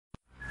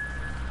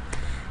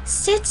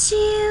Stitch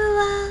you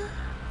up,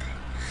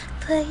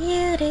 put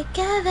you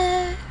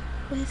together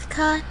with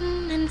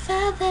cotton and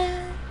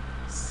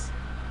feathers.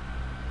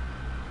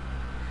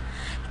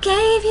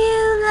 Gave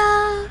you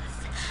love,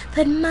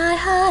 put my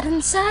heart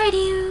inside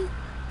you.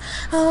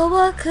 Oh,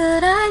 what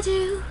could I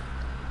do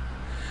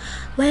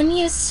when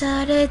you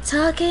started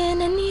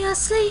talking in your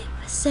sleep,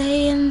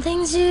 saying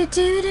things you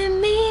do to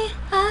me?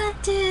 I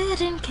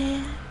didn't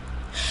care,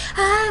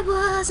 I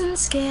wasn't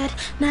scared.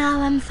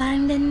 Now I'm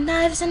finding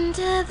knives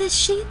under the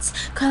sheets,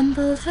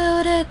 crumpled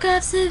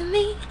photographs of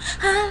me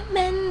I'm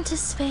in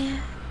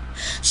despair.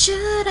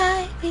 Should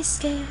I be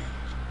scared?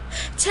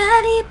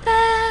 Teddy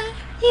bear,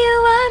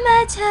 you are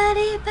my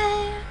teddy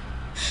bear.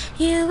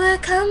 You were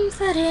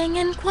comforting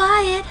and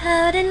quiet.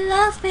 How did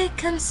love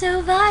become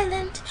so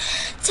violent?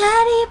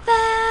 Teddy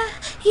bear,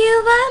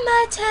 you were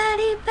my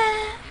teddy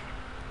bear.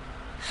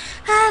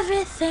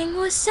 Everything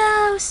was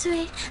so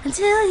sweet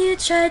until you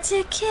tried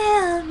to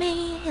kill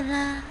me.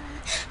 La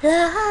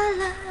la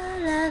la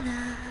la la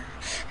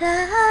la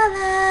la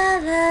la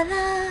la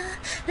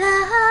la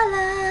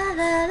la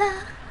la la.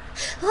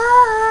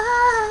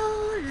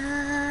 Whoa, la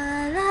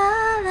la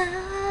la la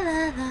la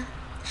la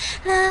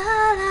la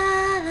la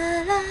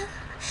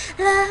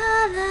la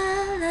la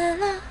la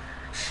la.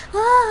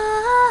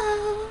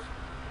 Whoa,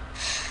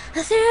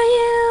 I threw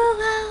you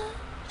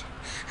out,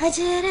 I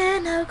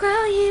didn't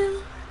outgrow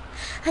you,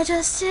 I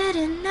just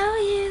didn't know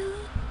you.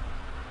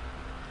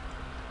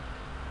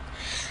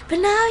 But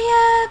now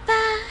you're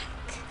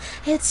back,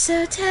 it's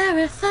so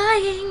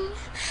terrifying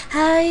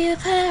how you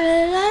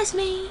paralyze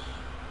me.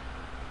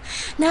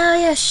 Now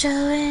you're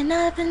showing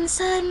up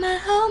inside my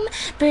home,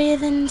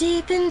 breathing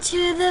deep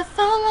into the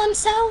foam. I'm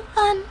so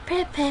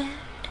unprepared,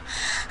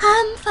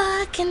 I'm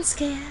fucking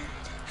scared.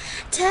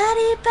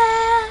 Teddy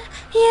bear,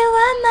 you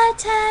were my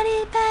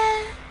teddy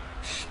bear.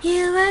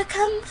 You were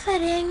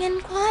comforting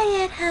and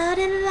quiet. How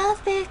did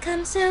love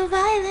become so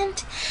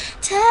violent?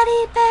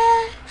 Teddy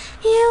bear,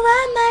 you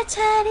were my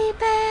teddy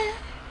bear.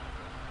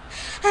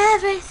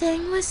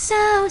 Everything was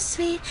so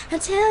sweet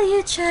until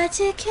you tried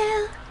to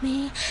kill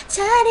me.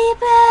 Teddy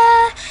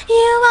bear,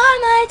 you are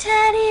my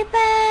teddy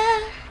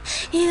bear.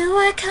 You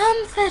were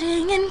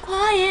comforting and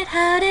quiet.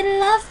 How did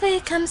love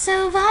become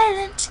so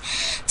violent?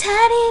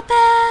 Teddy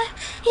bear,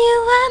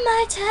 you were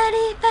my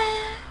teddy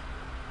bear.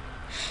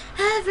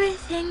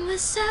 Everything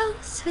was so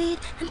sweet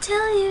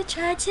until you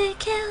tried to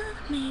kill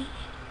me.